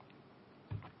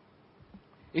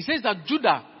 It says that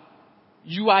Judah,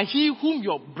 you are he whom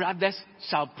your brothers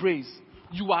shall praise.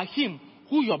 You are him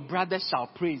who your brothers shall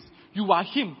praise. You are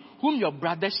him whom your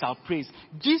brothers shall praise.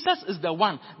 Jesus is the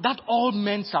one that all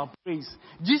men shall praise.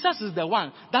 Jesus is the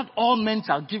one that all men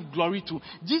shall give glory to.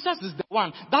 Jesus is the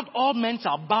one that all men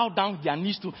shall bow down their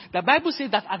knees to. The Bible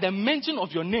says that at the mention of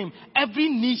your name, every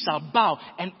knee shall bow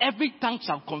and every tongue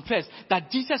shall confess that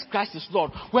Jesus Christ is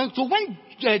Lord. When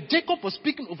Jacob was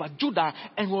speaking over Judah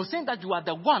and was saying that you are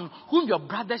the one whom your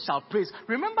brothers shall praise,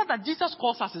 remember that Jesus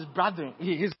calls us his brethren,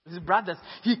 his brothers.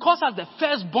 He calls us the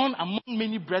firstborn among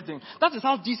many brethren. That is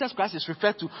how Jesus Christ is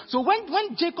referred to. So when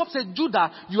Jacob said, Judah,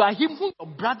 you are him whom your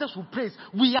brothers will praise,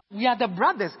 we are the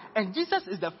brothers, and Jesus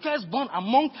is the firstborn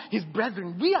among his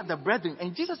brethren. We are the brethren,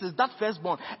 and Jesus is that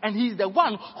firstborn, and he is the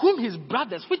one whom his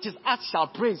brothers, which is us, shall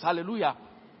praise. Hallelujah.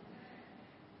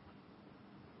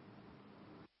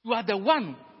 You are the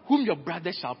one whom your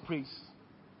brothers shall praise.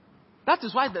 That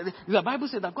is why the Bible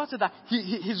said that God said that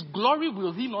his glory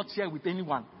will he not share with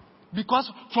anyone.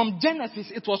 Because from Genesis,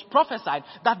 it was prophesied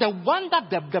that the one that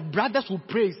the brothers will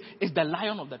praise is the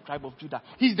Lion of the tribe of Judah.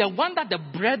 He's the one that the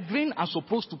brethren are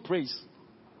supposed to praise.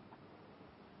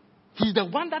 He's the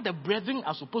one that the brethren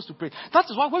are supposed to praise. That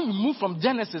is why when we move from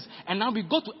Genesis and now we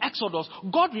go to Exodus,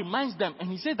 God reminds them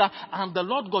and he said that I am the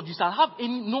Lord God. You shall have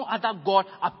no other God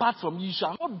apart from you. You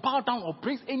shall not bow down or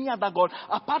praise any other God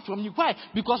apart from you. Why?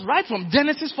 Because right from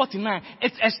Genesis 49,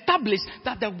 it's established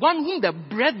that the one whom the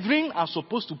brethren are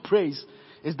supposed to praise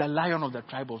is the Lion of the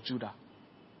tribe of Judah.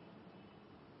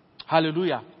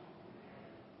 Hallelujah.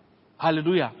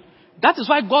 Hallelujah. That is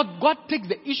why God takes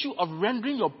the issue of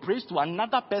rendering your praise to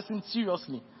another person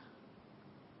seriously.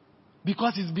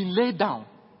 Because it's been laid down.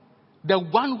 The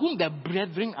one whom the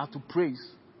brethren are to praise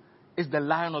is the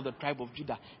Lion of the tribe of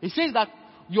Judah. He says that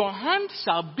your hand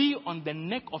shall be on the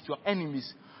neck of your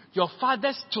enemies. Your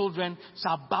father's children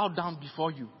shall bow down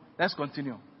before you. Let's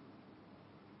continue.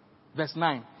 Verse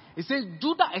 9. It says,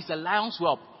 Judah is a lion's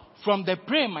whelp. From the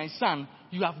prey, my son,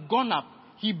 you have gone up.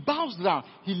 He bows down.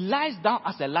 He lies down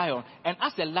as a lion. And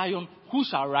as a lion, who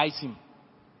shall rise him?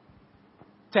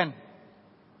 10.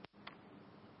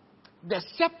 The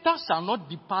scepter shall not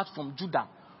depart from Judah,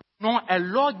 nor a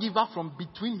lawgiver from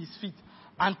between his feet,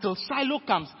 until Shiloh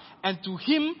comes, and to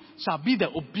him shall be the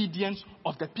obedience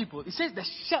of the people. It says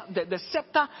the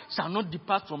scepter shall not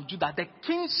depart from Judah. The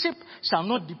kingship shall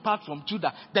not depart from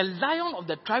Judah. The Lion of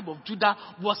the tribe of Judah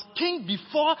was king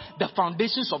before the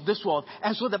foundations of this world.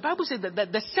 And so the Bible says that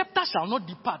the scepter shall not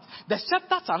depart. The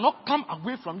scepter shall not come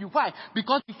away from you. Why?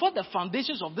 Because before the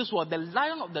foundations of this world, the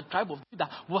Lion of the tribe of Judah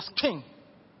was king.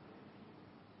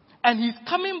 And he's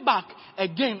coming back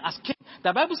again as king.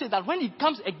 The Bible says that when he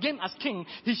comes again as king,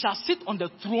 he shall sit on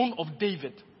the throne of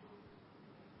David.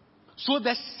 So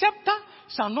the scepter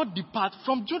shall not depart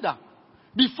from Judah.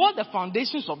 Before the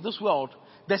foundations of this world,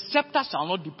 the scepter shall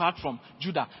not depart from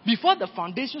Judah. Before the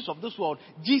foundations of this world,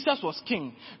 Jesus was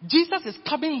king. Jesus is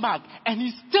coming back, and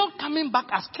he's still coming back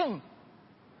as king.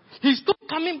 He's still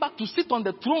coming back to sit on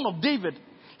the throne of David.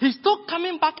 He's still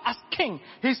coming back as king.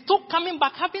 He's still coming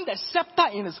back having the scepter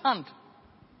in his hand.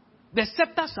 The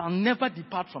scepter shall never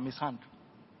depart from his hand.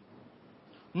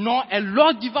 Nor a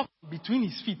lawgiver between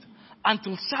his feet,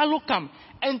 until Shiloh come.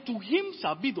 And to him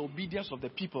shall be the obedience of the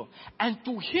people. And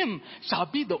to him shall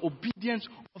be the obedience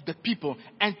of the people.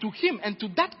 And to him, and to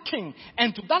that king,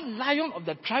 and to that Lion of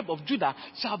the tribe of Judah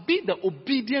shall be the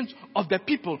obedience of the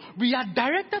people. We are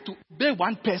directed to obey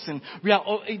one person. We are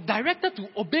directed to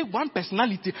obey one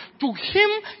personality. To him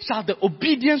shall the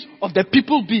obedience of the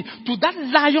people be. To that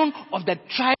Lion of the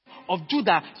tribe of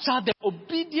Judah shall the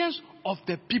obedience of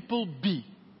the people be.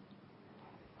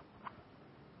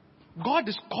 God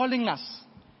is calling us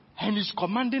and he's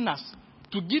commanding us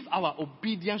to give our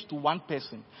obedience to one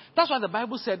person. That's why the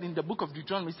Bible said in the book of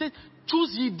Deuteronomy, it said,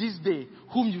 choose ye this day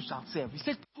whom you shall serve. He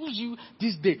said, choose you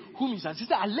this day whom you shall serve. He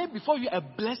said, I lay before you a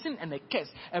blessing and a curse.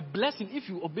 A blessing if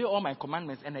you obey all my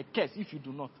commandments, and a curse if you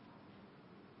do not.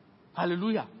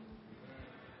 Hallelujah.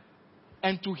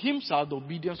 And to him shall the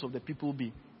obedience of the people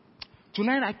be.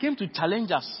 Tonight I came to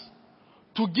challenge us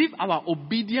to give our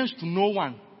obedience to no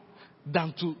one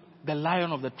than to the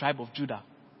Lion of the tribe of Judah.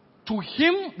 To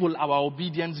him will our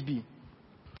obedience be.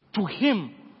 To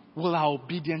him will our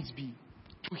obedience be.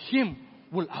 To him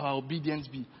will our obedience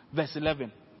be. Verse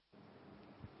 11.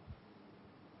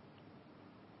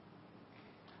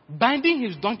 binding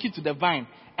his donkey to the vine,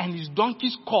 and his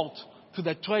donkey's colt to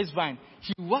the choice vine.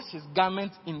 He washed his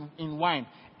garments in wine,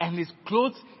 and his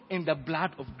clothes in the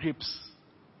blood of grapes.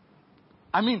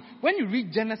 I mean, when you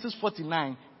read Genesis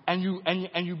 49, and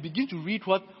you begin to read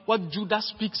what Judah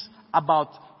speaks about,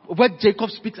 what Jacob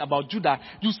speaks about Judah,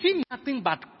 you see nothing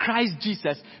but Christ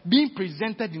Jesus being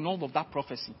presented in all of that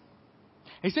prophecy.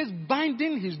 He says,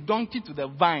 binding his donkey to the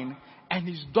vine, and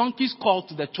his donkey's called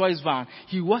to the choice vine.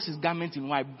 He washed his garment in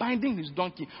white, binding his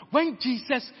donkey. When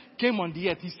Jesus came on the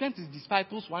earth, he sent his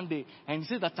disciples one day, and he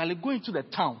said that, "I'll go into the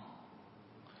town."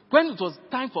 When it was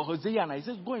time for Hosea, and he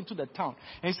said, "Go into the town."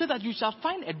 And he said that, "You shall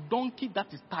find a donkey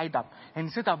that is tied up." And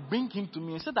he said that, "Bring him to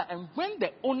me." He said that, "And when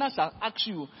the owner shall ask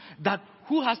you that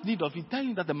who has need of it, tell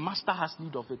him that the master has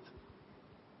need of it."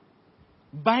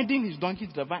 Binding his donkey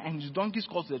to the vine, and his donkey's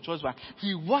called to the choice vine.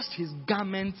 He washed his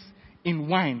garments in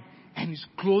wine, and his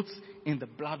clothes in the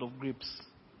blood of grapes.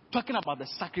 Talking about the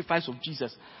sacrifice of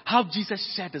Jesus. How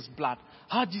Jesus shed his blood.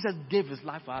 How Jesus gave his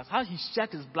life for us. How he shed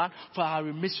his blood for our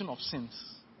remission of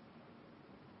sins.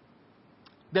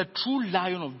 The true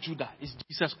Lion of Judah is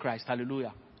Jesus Christ.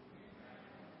 Hallelujah.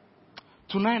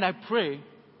 Tonight I pray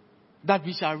that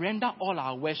we shall render all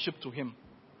our worship to him.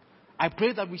 I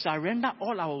pray that we shall render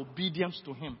all our obedience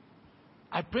to him.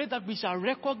 I pray that we shall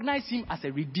recognize him as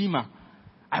a redeemer.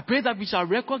 I pray that we shall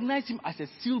recognize him as a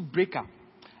seal breaker.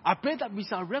 I pray that we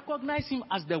shall recognize him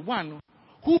as the one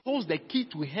who holds the key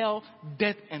to hell,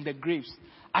 death, and the graves.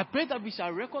 I pray that we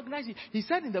shall recognize him. He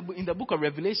said in the book of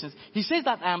Revelations, he says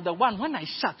that I am the one, when I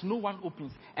shut, no one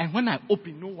opens. And when I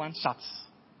open, no one shuts.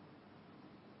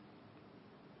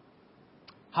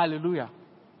 Hallelujah.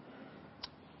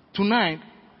 Tonight,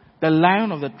 the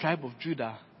Lion of the tribe of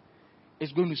Judah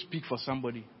is going to speak for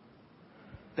somebody.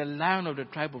 The Lion of the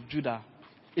tribe of Judah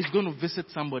is going to visit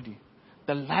somebody.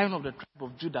 The Lion of the tribe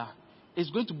of Judah is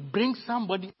going to bring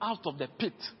somebody out of the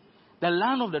pit. The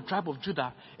Lion of the tribe of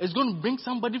Judah is going to bring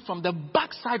somebody from the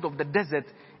backside of the desert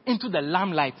into the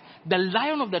limelight. The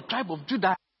Lion of the tribe of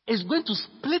Judah is going to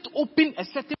split open a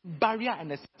certain barrier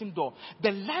and a certain door. The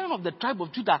Lion of the tribe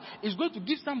of Judah is going to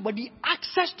give somebody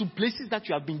access to places that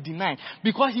you have been denied,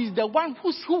 because he's the one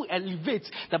who elevates.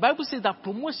 The Bible says that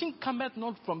promotion cometh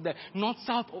not from the north,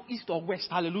 south, or east or west.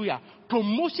 Hallelujah.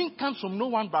 Promotion comes from no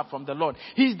one but from the Lord.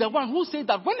 He's the one who says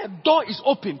that when a door is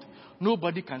opened,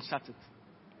 nobody can shut it.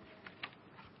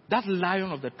 That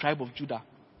Lion of the tribe of Judah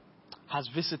has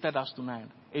visited us tonight.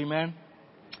 Amen.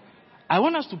 I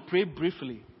want us to pray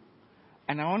briefly.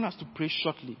 And I want us to pray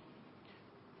shortly.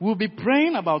 We'll be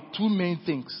praying about two main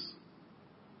things.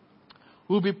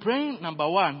 We'll be praying, number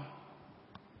one,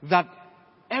 that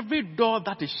every door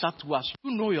that is shut to us,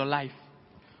 you know your life.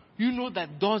 You know the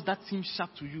doors that seem shut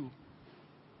to you.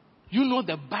 You know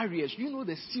the barriers. You know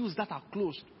the seals that are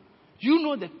closed. You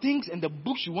know the things and the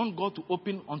books you want God to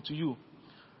open unto you.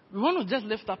 We want to just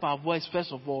lift up our voice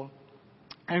first of all.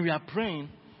 And we are praying.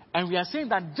 And we are saying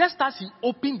that just as he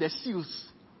opened the seals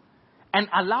and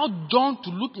allowed John to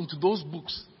look into those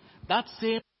books, that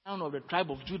same Lion of the tribe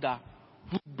of Judah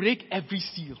will break every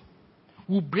seal.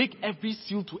 Will break every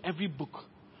seal to every book.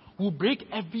 Will break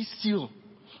every seal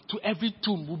to every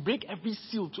tomb. Will break every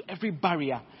seal to every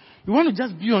barrier. You want to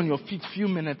just be on your feet a few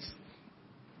minutes.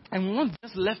 And we want to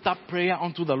just lift up prayer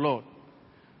unto the Lord.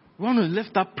 We want to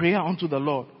lift up prayer unto the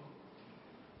Lord.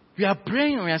 We are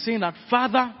praying and we are saying that,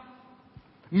 Father,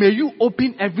 may you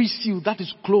open every seal that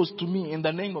is closed to me in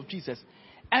the name of Jesus.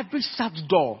 Every shut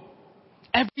door.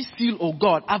 Every seal, oh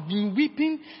God, I've been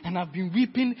weeping and I've been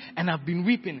weeping and I've been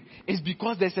weeping. It's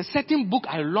because there's a certain book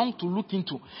I long to look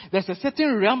into. There's a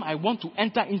certain realm I want to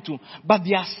enter into. But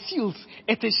there are seals.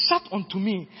 It is shut unto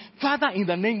me. Father, in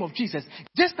the name of Jesus,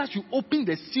 just as you open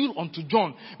the seal unto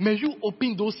John, may you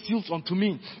open those seals unto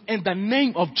me. In the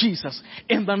name of Jesus.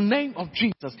 In the name of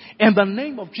Jesus. In the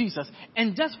name of Jesus.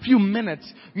 In just a few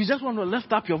minutes, you just want to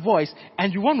lift up your voice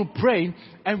and you want to pray.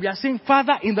 And we are saying,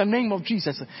 Father, in the name of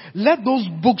Jesus, let those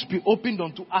books be opened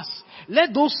unto us.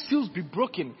 Let those seals be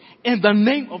broken in the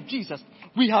name of Jesus.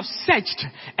 We have searched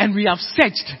and we have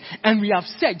searched and we have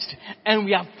searched and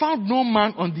we have found no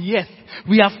man on the earth.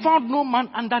 We have found no man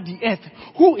under the earth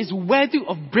who is worthy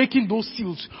of breaking those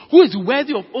seals, who is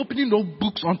worthy of opening those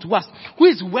books unto us, who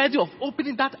is worthy of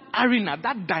opening that arena,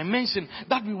 that dimension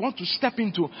that we want to step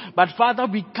into. But Father,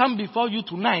 we come before you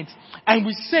tonight and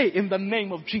we say in the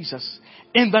name of Jesus,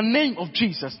 in the name of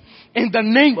Jesus, in the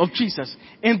name of Jesus,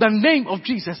 in the name of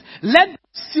Jesus, let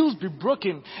seals be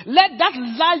broken. Let that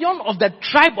Lion of the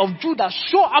tribe of Judah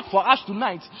show up for us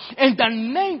tonight. In the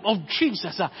name of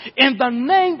Jesus. In the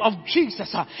name of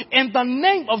Jesus. In the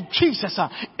name of Jesus.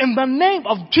 In the name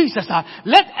of Jesus.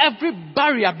 Let every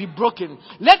barrier be broken.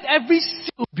 Let every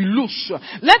seal be loose.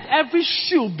 Let every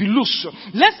shield be loose.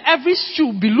 Let every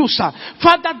shield be loose.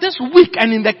 Father, this week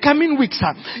and in the coming weeks,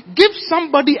 give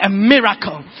somebody a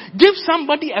miracle. Give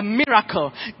somebody a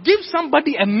miracle. Give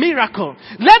somebody a miracle.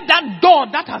 Let that door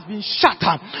that has been shut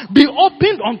be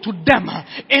opened unto them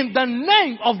in the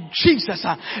name of Jesus.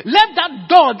 Let that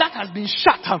door that has been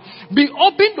shut be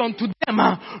opened unto them.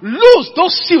 Loose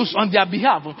those seals on their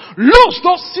behalf. Loose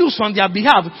those seals on their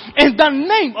behalf in the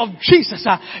name of Jesus.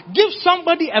 Give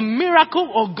somebody a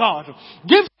miracle, oh God.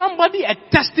 Give somebody a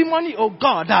testimony, oh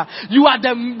God. You are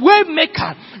the way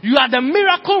maker. You are the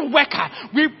miracle worker.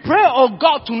 We pray, oh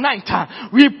God, tonight.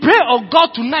 We pray, oh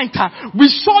God, tonight. We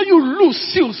saw you lose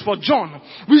seals for John.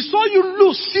 We saw you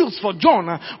lose seals for John.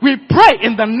 We pray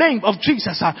in the name of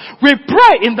Jesus. We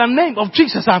pray in the name of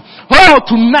Jesus. Oh,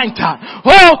 tonight.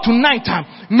 Oh, tonight.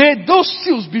 May those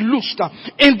seals be loosed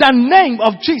in the name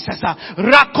of Jesus.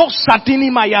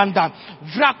 Rakosatini mayanda.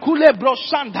 Vrakule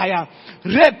brosandaya.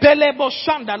 Repele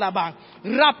bosandalaba.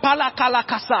 Rapala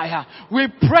kalakasaya. We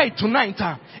pray tonight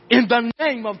in the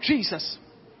name of Jesus.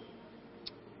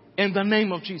 In the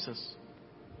name of Jesus.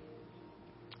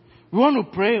 We want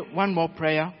to pray one more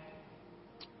prayer.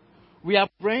 We are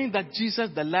praying that Jesus,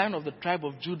 the Lion of the tribe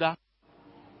of Judah,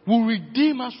 will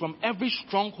redeem us from every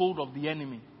stronghold of the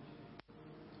enemy.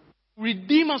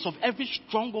 Redeem us of every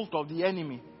stronghold of the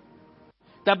enemy.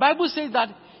 The Bible says that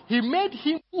He made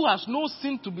Him who has no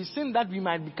sin to be sin, that we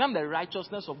might become the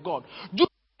righteousness of God.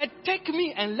 Take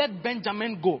me and let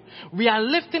Benjamin go. We are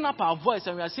lifting up our voice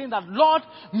and we are saying that, Lord,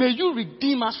 may you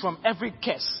redeem us from every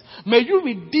curse. May you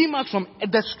redeem us from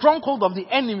the stronghold of the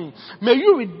enemy. May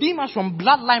you redeem us from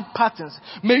bloodline patterns.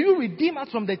 May you redeem us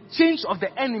from the chains of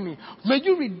the enemy. May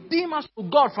you redeem us, oh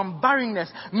God, from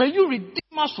barrenness. May you redeem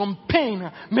us from pain.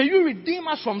 May you redeem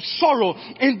us from sorrow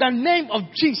in the name of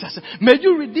Jesus. May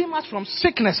you redeem us from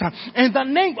sickness in the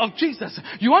name of Jesus.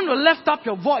 You want to lift up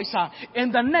your voice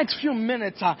in the next few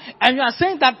minutes. And you are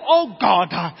saying that, oh God,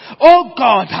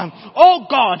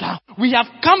 we have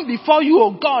come before you,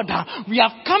 oh God. We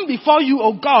have come before you,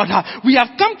 oh God. We have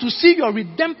come to see your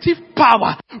redemptive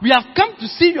power. We have come to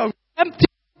see your redemptive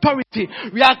authority.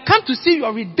 We have come to see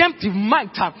your redemptive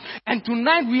might. And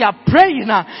tonight we are praying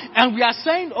and we are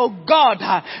saying, oh God,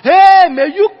 hey, may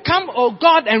you come, oh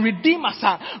God, and redeem us.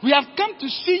 We have come to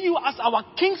see you as our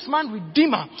kinsman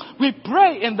redeemer. We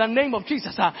pray in the name of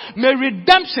Jesus. May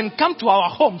redemption come to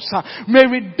our homes. May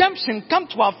redemption come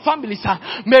to our families.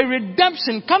 May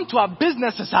redemption come to our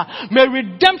businesses. May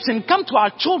redemption come to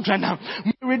our children.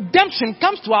 May redemption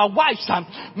come to our wives.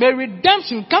 May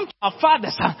redemption come to our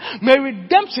fathers. May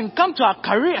redemption come to our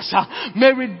careers.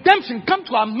 May redemption come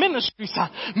to our ministries.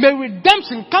 May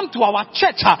redemption come to our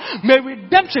church. May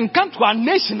redemption come to our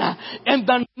nation. In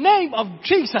the name of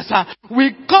Jesus,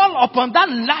 we call upon that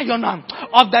Lion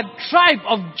of the tribe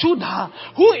of Judah,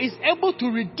 who is able to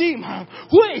redeem,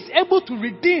 who is able to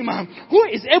redeem, who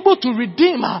is able to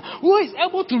redeem, who is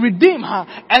able to redeem.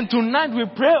 And tonight we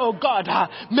pray, oh God,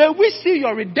 may we see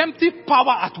your redemptive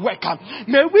power at work.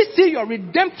 May we see your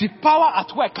redemptive power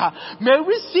at work. May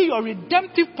we see your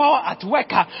redemptive power at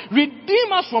work.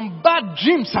 Redeem us from bad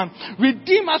dreams.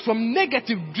 Redeem us from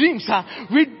negative dreams.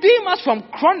 Redeem us from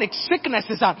chronic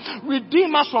sicknesses.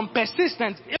 Redeem us from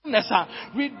persistent illness.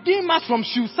 Redeem us from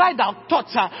suicidal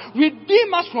thoughts.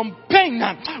 Redeem us from pain.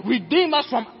 Redeem us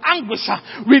from anguish.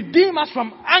 Redeem us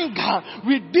from anger.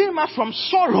 Redeem us from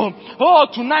sorrow. Oh,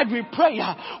 tonight we pray.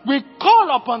 We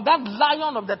call upon that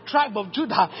Lion of the tribe of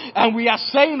Judah, and we are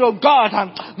saying, oh God,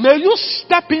 may you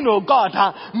step in, oh God.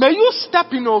 May you step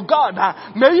in, oh God.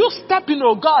 May you step in,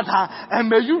 oh God. And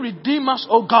may you redeem us,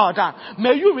 oh God.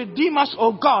 May you redeem us,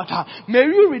 oh God. May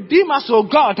you redeem us, oh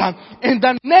God. In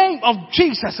the name of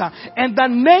Jesus. In the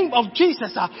name of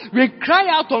Jesus. We cry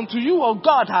out unto you, oh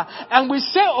God. And we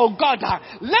say, oh God,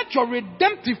 let your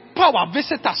redemptive power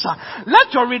visit us.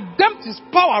 Let your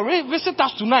redemptive power visit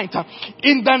us tonight.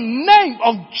 In the name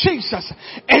of Jesus.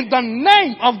 In the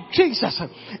name of Jesus.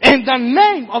 In the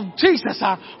name of Jesus.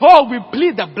 Oh, we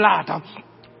plead the blood.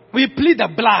 We plead the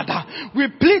blood.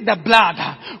 We plead the blood.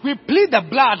 We plead the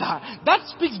blood. That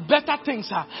speaks better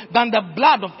things than the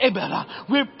blood of Abel.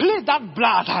 We plead that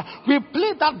blood. We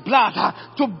plead that blood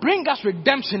to bring us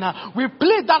redemption. We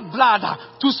plead that blood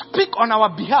to speak on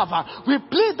our behalf. We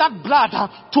plead that blood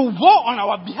to war on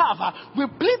our behalf. We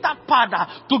plead that blood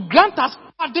to grant us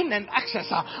pardon and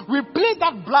access. We plead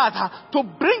that blood to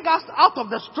bring us out of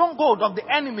the stronghold of the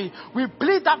enemy. We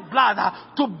plead that blood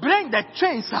to bring the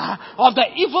chains of the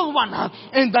evil one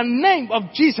in the name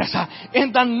of Jesus.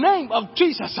 In the name of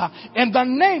Jesus. In the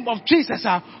name of Jesus.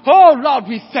 Oh Lord,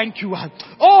 we thank you.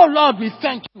 Oh Lord, we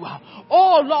thank you.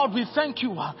 Oh Lord, we thank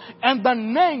you. In the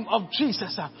name of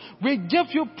Jesus, we give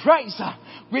you praise.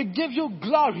 We give you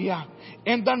glory.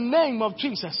 In the name of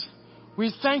Jesus,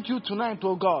 we thank you tonight,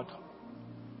 oh God.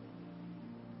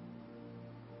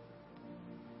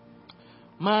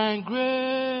 My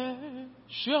gracious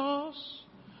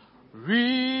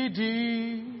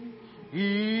Redeemer,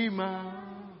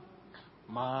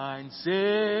 my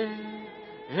Savior,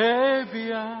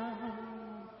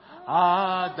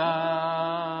 art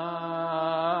thou,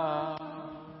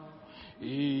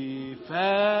 if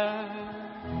ever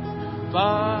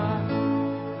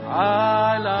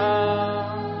I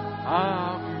love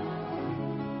you,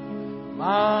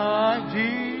 my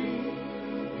Jesus,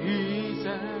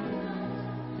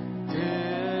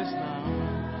 tis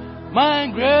now, my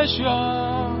gracious,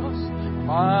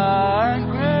 my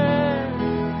gracious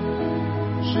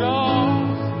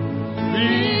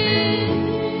Redeemer,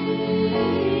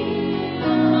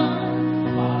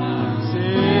 my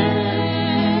Savior.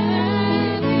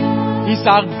 He's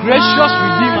our gracious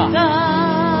Redeemer.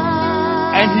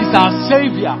 And He's our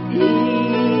Savior.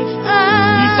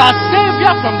 He's our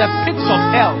Savior from the pits of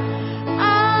hell.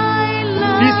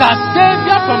 He's our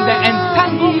Savior from the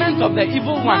entanglement of the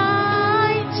evil one.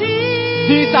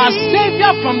 He's our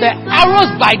Savior from the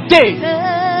arrows by day.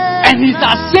 And He's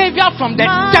our Savior from the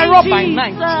terror by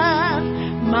night.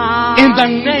 In the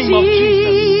name of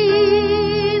Jesus.